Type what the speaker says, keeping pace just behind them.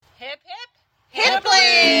Hip, hip, Hipply!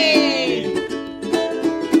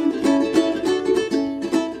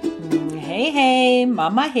 Hey,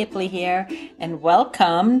 Mama Hipply here, and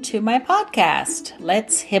welcome to my podcast.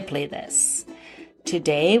 Let's Hipply this.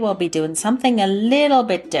 Today we'll be doing something a little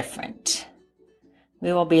bit different.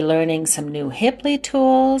 We will be learning some new Hipply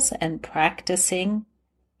tools and practicing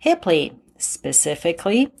Hipply,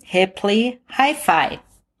 specifically Hipply Hi-Fi,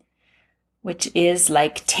 which is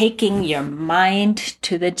like taking your mind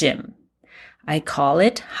to the gym. I call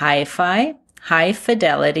it Hi-Fi, high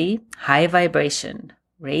fidelity, high vibration.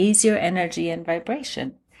 Raise your energy and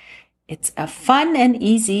vibration. It's a fun and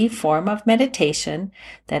easy form of meditation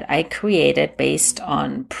that I created based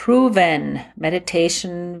on proven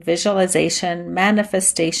meditation, visualization,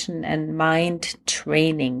 manifestation, and mind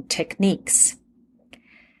training techniques.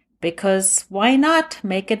 Because why not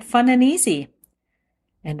make it fun and easy?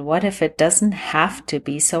 And what if it doesn't have to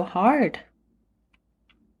be so hard?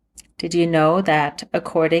 Did you know that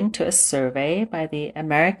according to a survey by the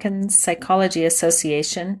American Psychology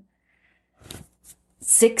Association,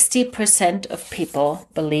 60% of people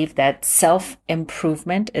believe that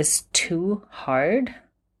self-improvement is too hard?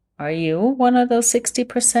 Are you one of those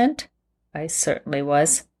 60%? I certainly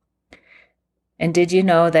was. And did you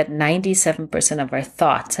know that 97% of our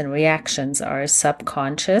thoughts and reactions are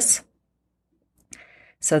subconscious?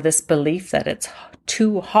 So this belief that it's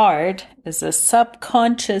too hard is a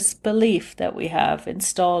subconscious belief that we have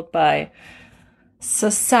installed by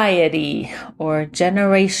society or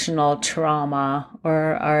generational trauma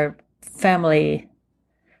or our family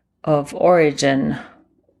of origin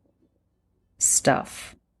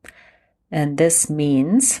stuff. And this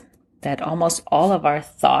means that almost all of our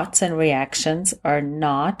thoughts and reactions are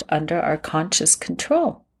not under our conscious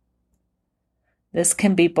control. This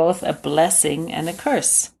can be both a blessing and a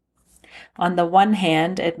curse. On the one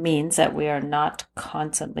hand, it means that we are not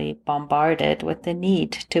constantly bombarded with the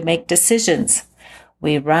need to make decisions.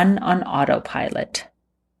 We run on autopilot.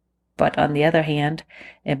 But on the other hand,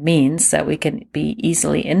 it means that we can be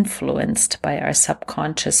easily influenced by our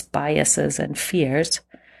subconscious biases and fears,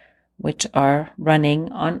 which are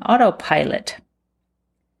running on autopilot.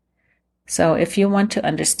 So if you want to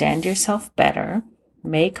understand yourself better,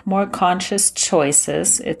 make more conscious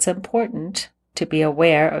choices, it's important to be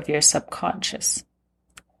aware of your subconscious.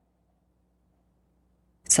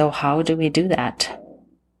 So how do we do that?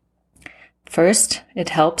 First, it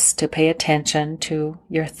helps to pay attention to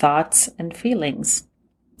your thoughts and feelings.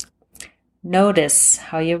 Notice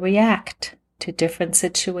how you react to different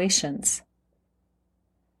situations.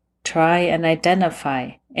 Try and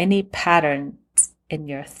identify any patterns in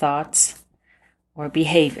your thoughts or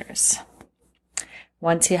behaviors.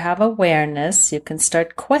 Once you have awareness, you can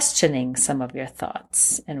start questioning some of your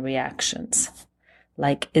thoughts and reactions.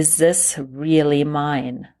 Like, is this really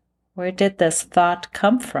mine? Where did this thought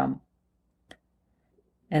come from?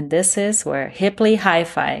 And this is where Hipply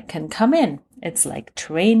Hi-Fi can come in. It's like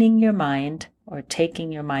training your mind or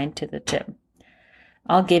taking your mind to the gym.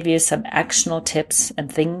 I'll give you some actionable tips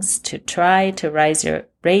and things to try to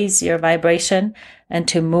raise your vibration and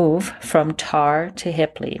to move from tar to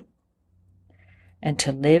Hipply and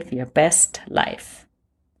to live your best life.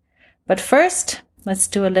 But first, let's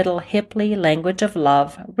do a little Hipply Language of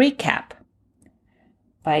Love recap.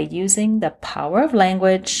 By using the power of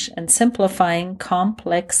language and simplifying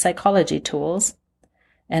complex psychology tools,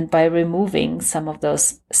 and by removing some of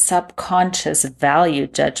those subconscious value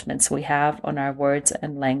judgments we have on our words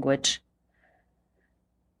and language.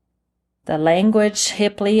 The language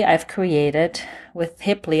Hipply I've created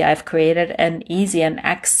an easy and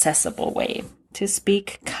accessible way to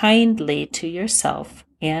speak kindly to yourself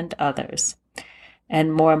and others,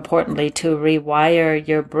 and more importantly, to rewire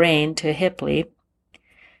your brain to Hipply,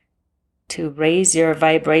 to raise your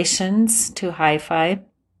vibrations to Hi-Fi,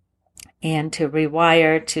 and to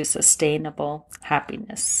rewire to sustainable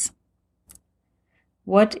happiness.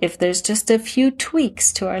 What if there's just a few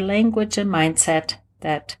tweaks to our language and mindset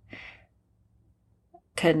that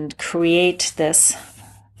can create this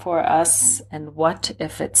for us, and what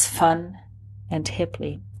if it's fun and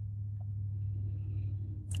Hipply?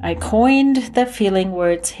 I coined the feeling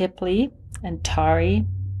words Hipply and Tari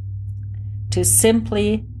to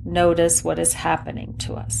simply notice what is happening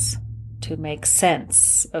to us, to make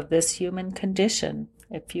sense of this human condition,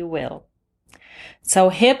 if you will. So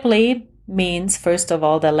Hipply means, first of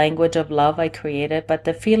all, the language of love I created, but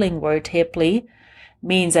the feeling word Hipply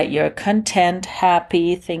means that you're content,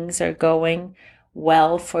 happy, things are going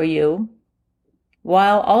well for you,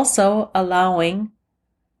 while also allowing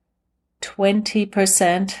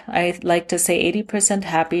 20%, I like to say 80%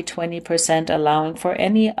 happy, 20% allowing for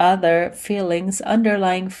any other feelings,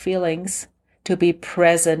 underlying feelings, to be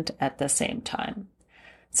present at the same time.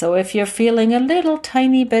 So if you're feeling a little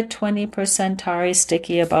tiny bit, 20% Tari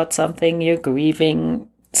sticky about something, you're grieving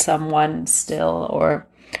someone still, or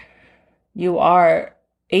you are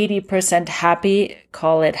 80% happy,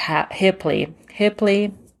 call it Hipli.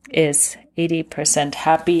 Hipli is 80%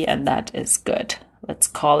 happy, and that is good. Let's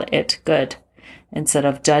call it good instead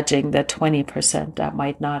of judging the 20% that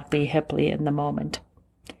might not be Hipli in the moment.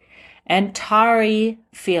 And Tari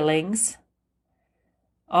feelings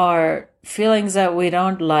are feelings that we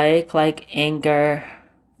don't like anger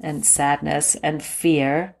and sadness and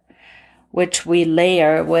fear, which we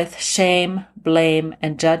layer with shame, blame,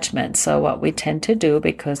 and judgment. So what we tend to do,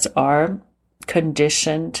 because our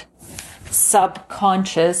conditioned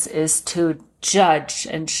subconscious is to judge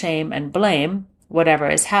and shame and blame whatever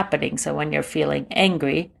is happening. So when you're feeling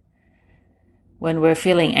angry, when we're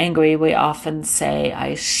feeling angry, we often say,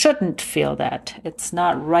 I shouldn't feel that. It's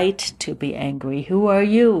not right to be angry. Who are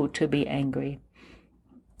you to be angry?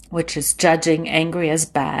 Which is judging angry as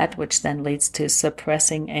bad, which then leads to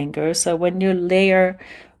suppressing anger. So when you layer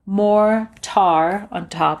more tar on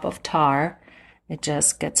top of tar, it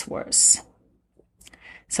just gets worse.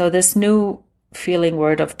 So this new feeling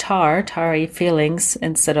word of Tari feelings,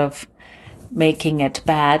 instead of making it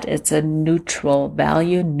bad, it's a neutral,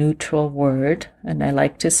 value neutral word. And I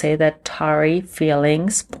like to say that Tari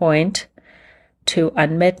feelings point to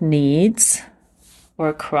unmet needs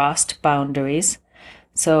or crossed boundaries.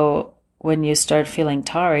 So when you start feeling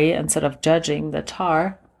Tari, instead of judging the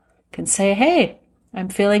tar, you can say, hey, I'm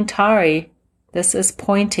feeling Tari. This is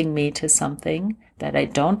pointing me to something that I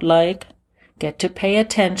don't like. Get to pay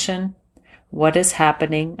attention. What is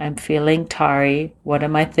happening? I'm feeling Tari. What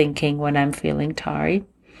am I thinking when I'm feeling Tari?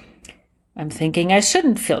 I'm thinking I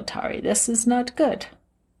shouldn't feel Tari. This is not good.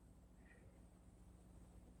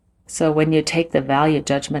 So when you take the value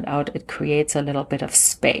judgment out, it creates a little bit of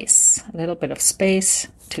space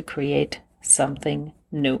to create something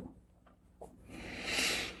new.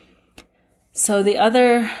 So the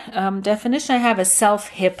other definition I have is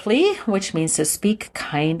self-Hipli, which means to speak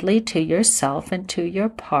kindly to yourself and to your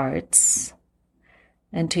parts,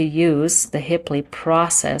 and to use the Hipli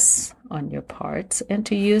process on your parts, and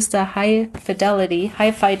to use the high fidelity,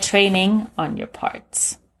 hi-fi training on your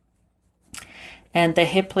parts. And the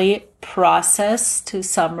Hipli process, to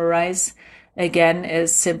summarize again,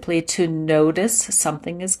 is simply to notice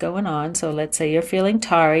something is going on. So let's say you're feeling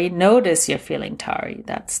Tari, notice you're feeling Tari.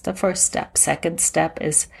 That's the first step. Second step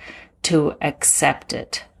is to accept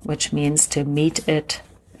it, which means to meet it,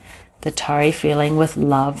 the Tari feeling, with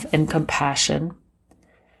love and compassion.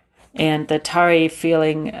 And the Tari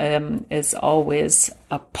feeling is always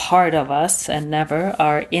a part of us and never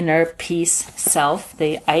our inner peace self.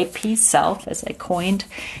 The IP self, as I coined,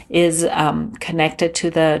 is connected to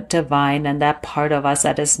the divine, and that part of us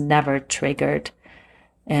that is never triggered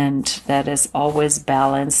and that is always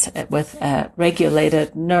balanced with a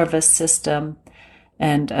regulated nervous system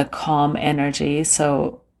and a calm energy.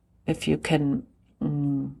 So if you can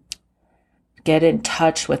get in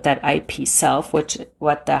touch with that IP self, which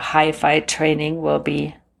what the hi-fi training will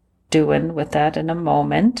be doing with that in a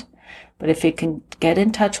moment. But if you can get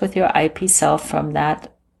in touch with your IP self from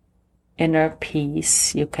that inner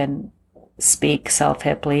peace, you can speak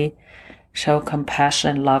self-Hipli, show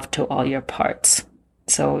compassion and love to all your parts.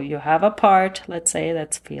 So you have a part, let's say,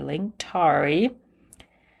 that's feeling Tari.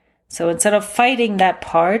 So instead of fighting that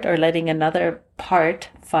part or letting another part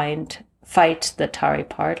fight the Tari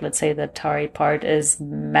part. Let's say the Tari part is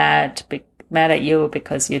mad at you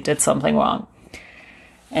because you did something wrong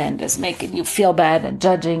and is making you feel bad and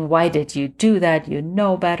judging. Why did you do that? You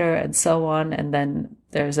know better, and so on. And then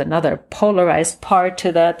there's another polarized part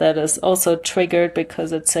to that is also triggered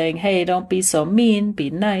because it's saying, hey, don't be so mean, be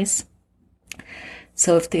nice.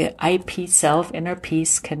 So if the IP self, inner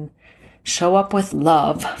peace, can show up with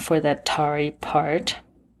love for that Tari part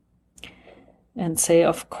and say,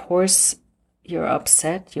 of course, you're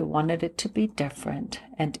upset, you wanted it to be different,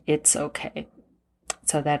 and it's okay.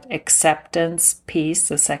 So that acceptance piece,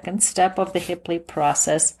 the second step of the Hipli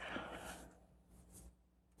process,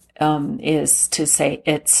 is to say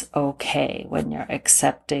it's okay when you're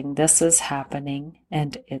accepting this is happening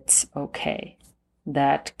and it's okay.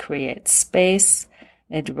 That creates space,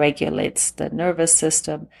 it regulates the nervous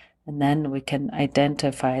system, and then we can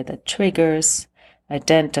identify the triggers,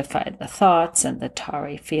 identify the thoughts and the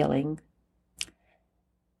Tari feeling,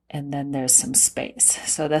 and then there's some space.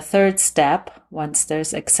 So the third step, once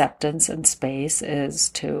there's acceptance and space, is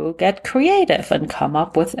to get creative and come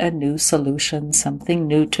up with a new solution, something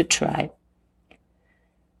new to try.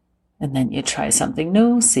 And then you try something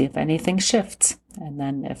new, see if anything shifts. And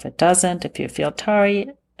then if it doesn't, if you feel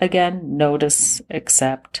tarry, again, notice,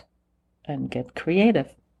 accept, and get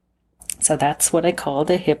creative. So that's what I call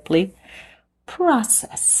the Hipley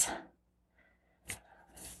process.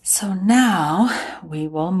 So now we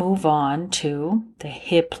will move on to the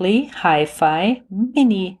Hipley Hi-Fi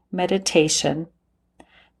mini meditation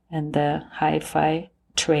and the Hi-Fi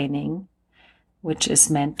training, which is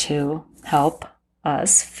meant to help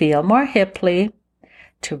us feel more Hipley,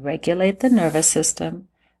 to regulate the nervous system,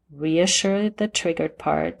 reassure the triggered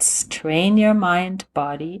parts, train your mind,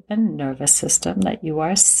 body, and nervous system that you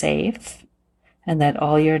are safe and that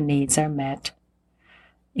all your needs are met.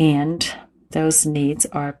 And those needs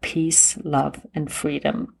are peace, love, and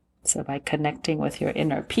freedom. So by connecting with your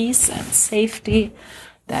inner peace and safety,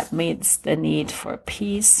 that meets the need for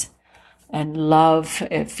peace and love.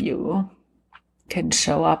 If you can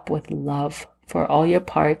show up with love for all your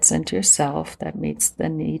parts and yourself, that meets the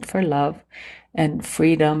need for love. And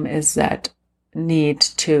freedom is that need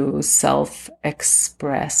to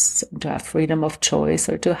self-express, to have freedom of choice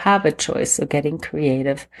or to have a choice. So getting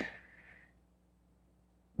creative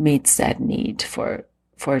meets that need for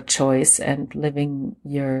choice and living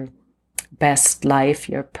your best life,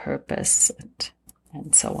 your purpose,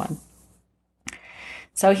 and so on.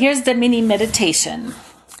 So here's the mini meditation.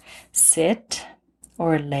 Sit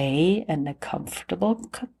or lay in a comfortable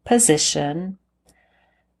position.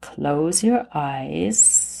 Close your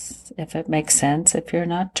eyes, if it makes sense, if you're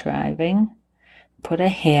not driving. Put a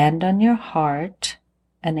hand on your heart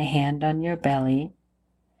and a hand on your belly.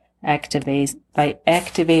 By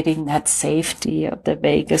activating that safety of the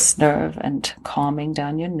vagus nerve and calming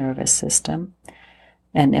down your nervous system.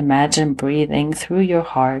 And imagine breathing through your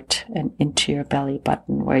heart and into your belly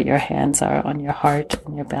button where your hands are on your heart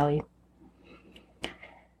and your belly.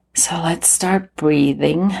 So let's start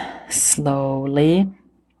breathing slowly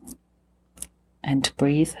and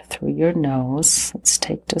breathe through your nose. Let's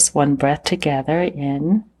take just one breath together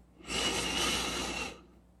in.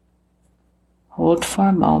 Hold for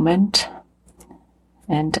a moment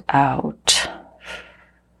and out.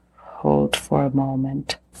 Hold for a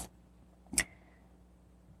moment.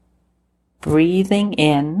 Breathing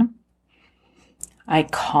in, I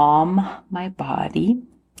calm my body.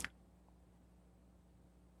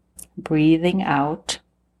 Breathing out,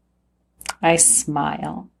 I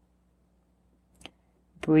smile.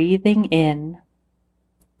 Breathing in,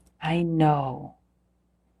 I know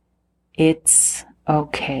it's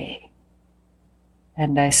okay.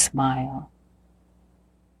 And I smile.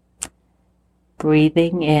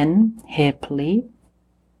 Breathing in, Hipley.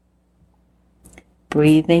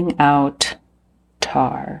 Breathing out,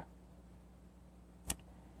 tar.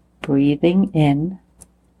 Breathing in,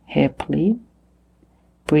 Hipley.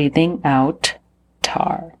 Breathing out,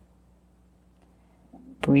 tar.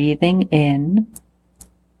 Breathing in,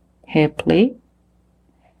 Hipley.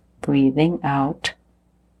 Breathing out,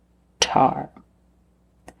 tar.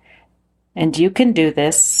 And you can do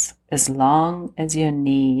this as long as you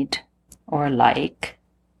need or like.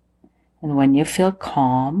 And when you feel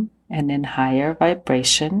calm and in higher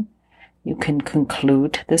vibration, you can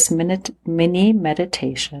conclude this mini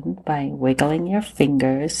meditation by wiggling your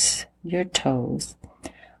fingers, your toes,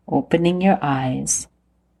 opening your eyes,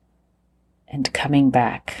 and coming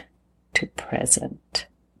back to present.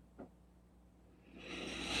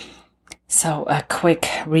 So a quick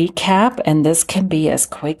recap, and this can be as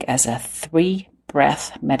quick as a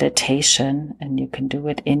 3-breath meditation, and you can do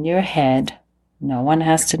it in your head. No one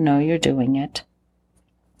has to know you're doing it.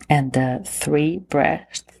 And the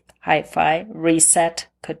 3-breath Hi-Fi reset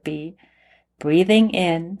could be breathing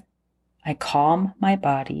in, I calm my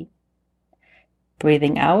body.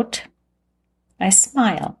 Breathing out, I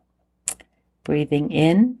smile. Breathing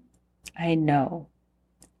in, I know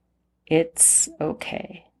it's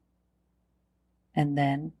okay. And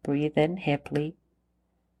then breathe in Hipley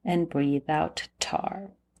and breathe out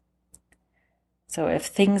tar. So if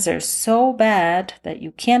things are so bad that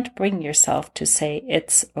you can't bring yourself to say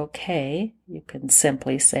it's okay, you can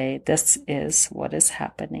simply say, this is what is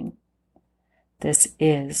happening. This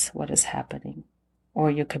is what is happening.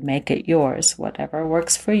 Or you can make it yours, whatever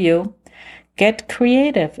works for you. Get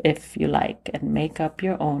creative if you like and make up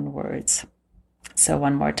your own words. So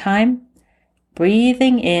one more time.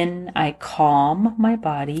 Breathing in, I calm my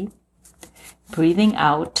body. Breathing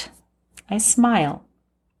out, I smile.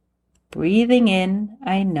 Breathing in,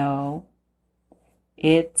 I know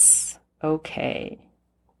it's okay.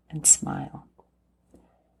 and smile.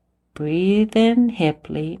 Breathe in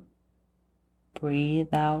Hipley.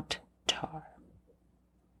 Breathe out Tar.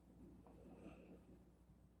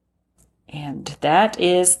 And that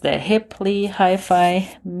is the Hipley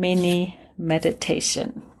Hi-Fi mini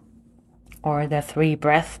meditation, or the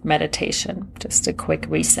 3-breath meditation. Just a quick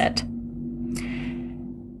reset.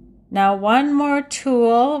 Now, one more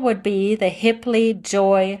tool would be the Hipley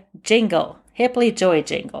Joy Jingle. Hipley Joy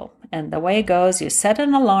Jingle. And the way it goes, you set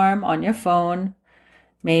an alarm on your phone,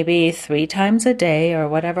 maybe 3 times a day or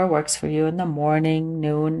whatever works for you, in the morning,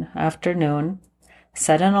 noon, afternoon.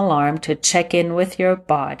 Set an alarm to check in with your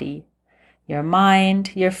body, your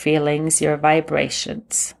mind, your feelings, your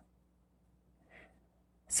vibrations.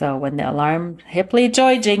 So when the alarm Hipley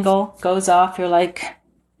Joy Jingle goes off,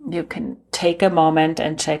 you can take a moment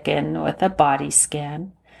and check in with a body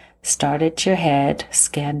scan. Start at your head,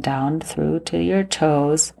 scan down through to your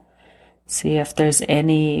toes. See if there's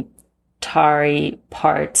any tarry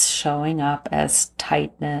parts showing up as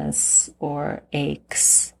tightness or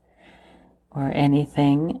aches or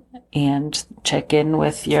anything. And check in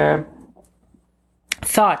with your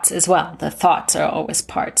thoughts as well. The thoughts are always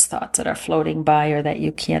thoughts that are floating by or that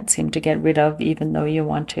you can't seem to get rid of even though you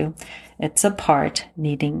want to. It's a part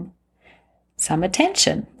needing some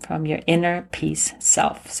attention from your inner peace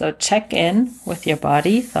self. So check in with your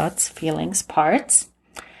body, thoughts, feelings, parts,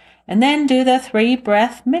 and then do the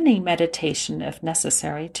 3-breath mini meditation if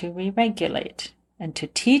necessary to re-regulate and to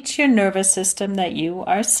teach your nervous system that you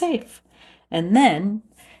are safe. And then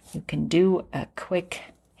you can do a quick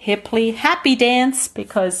Hipley happy dance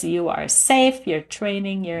because you are safe. You're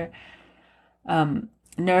training your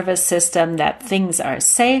nervous system that things are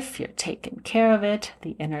safe. You're taking care of it.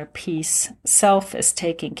 The inner peace self is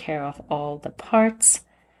taking care of all the parts,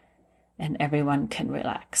 and everyone can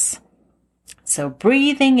relax. So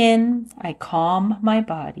breathing in, I calm my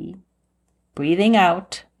body. Breathing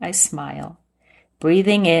out, I smile.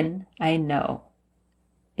 Breathing in, I know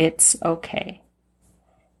it's okay.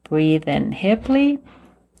 Breathe in Hipley.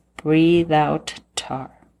 Breathe out Tar.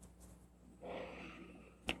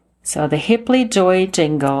 So the Hipley Joy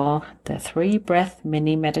Jingle, the 3-breath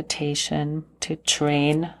mini meditation to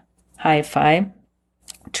train Hi-Fi,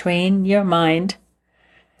 train your mind,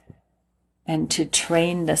 and to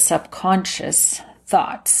train the subconscious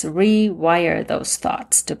thoughts, rewire those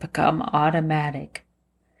thoughts to become automatic.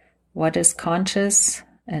 What is conscious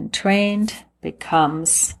and trained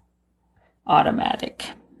becomes automatic.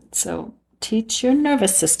 So teach your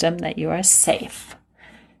nervous system that you are safe.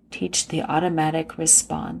 Teach the automatic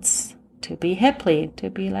response to be Hipley, to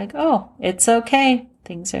be like, oh, it's okay.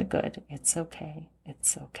 Things are good. It's okay.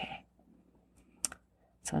 It's okay.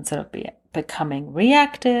 So instead of becoming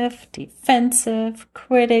reactive, defensive,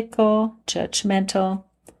 critical, judgmental,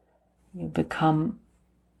 you become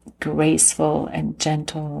graceful and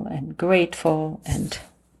gentle and grateful and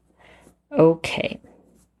okay.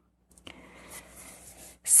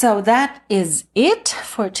 So that is it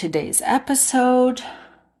for today's episode.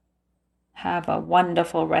 Have a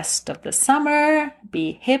wonderful rest of the summer.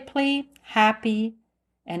 Be Hipley, happy,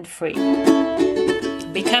 and free.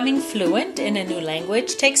 Becoming fluent in a new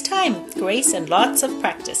language takes time, grace, and lots of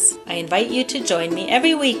practice. I invite you to join me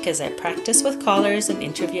every week as I practice with callers and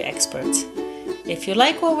interview experts. If you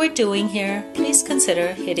like what we're doing here, please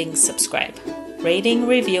consider hitting subscribe, rating,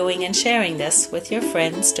 reviewing, and sharing this with your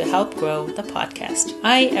friends to help grow the podcast.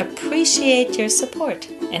 I appreciate your support.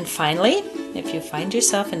 And finally, if you find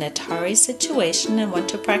yourself in a Tari situation and want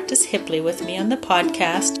to practice Hipley with me on the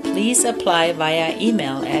podcast, please apply via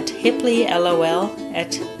email at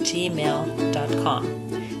hipleylol@gmail.com.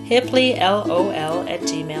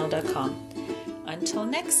 hipleylol@gmail.com. Until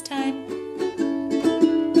next time.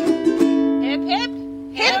 Hip, hip,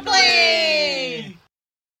 Hipley!